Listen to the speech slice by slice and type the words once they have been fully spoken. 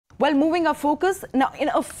Well, moving our focus, now in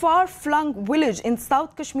a far-flung village in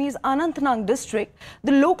South Kashmir's Anantnag district,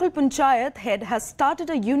 the local panchayat head has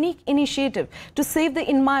started a unique initiative to save the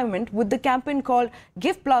environment with the campaign called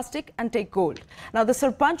Give Plastic and Take Gold. Now, the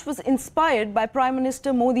Sarpanch was inspired by Prime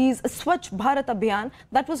Minister Modi's Swachh Bharat Abhiyan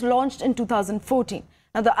that was launched in 2014.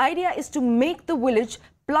 Now, the idea is to make the village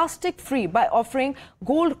plastic-free by offering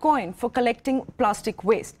gold coin for collecting plastic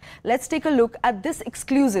waste. Let's take a look at this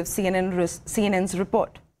exclusive CNN's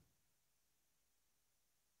report.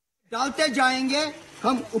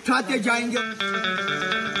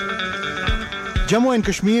 Jammu and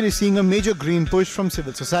Kashmir is seeing a major green push from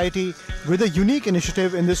civil society with a unique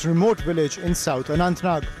initiative in this remote village in South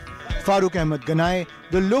Anantnag. Farooq Ahmed Ganai,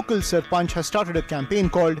 the local Sarpanch, has started a campaign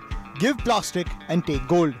called Give Plastic and Take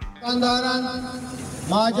Gold. How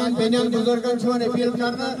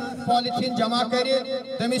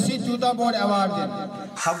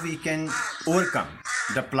we can overcome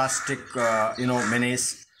the plastic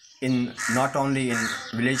menace in not only in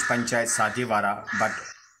village panchayat Sadiwara but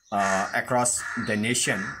across the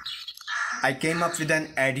nation. I came up with an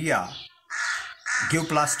idea, give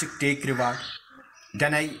plastic, take reward.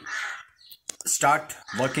 Then I start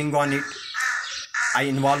working on it. I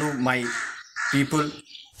involve my people.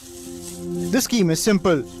 The scheme is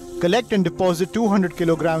simple. Collect and deposit 200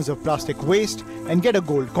 kilograms of plastic waste and get a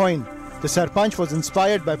gold coin. The Sarpanch was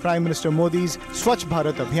inspired by Prime Minister Modi's Swachh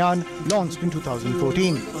Bharat Abhiyan launched in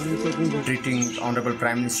 2014. Treating Honorable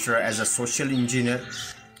Prime Minister as a social engineer,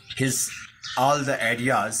 all the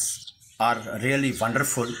ideas are really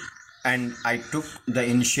wonderful, and I took the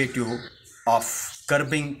initiative of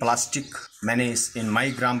curbing plastic menace in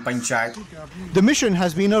my Gram Panchayat. The mission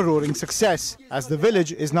has been a roaring success as the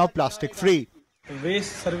village is now plastic free.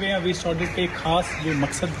 Waste सर्वे या waste audit के खास जो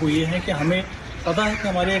मकसद वो ये है कि हमें पता है कि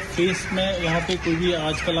हमारे फेस में यहाँ पे कोई भी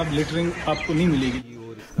आजकल आप लिटरिंग आपको नहीं मिलेगी.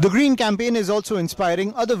 The green campaign is also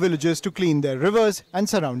inspiring other villages to clean their rivers and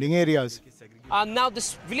surrounding areas. Now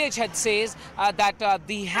this village head says that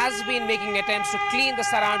he has been making attempts to clean the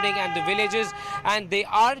surrounding and the villages, and they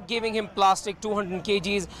are giving him plastic 200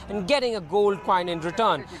 kgs and getting a gold coin in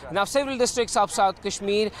return. Now several districts of South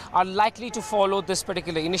Kashmir are likely to follow this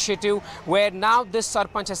particular initiative, where now this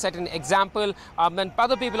Sarpanch has set an example and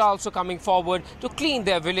other people are also coming forward to clean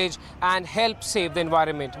their village and help save the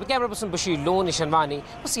environment. With camera person Bashir Lone, Nishanwani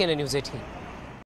for CNN News 18.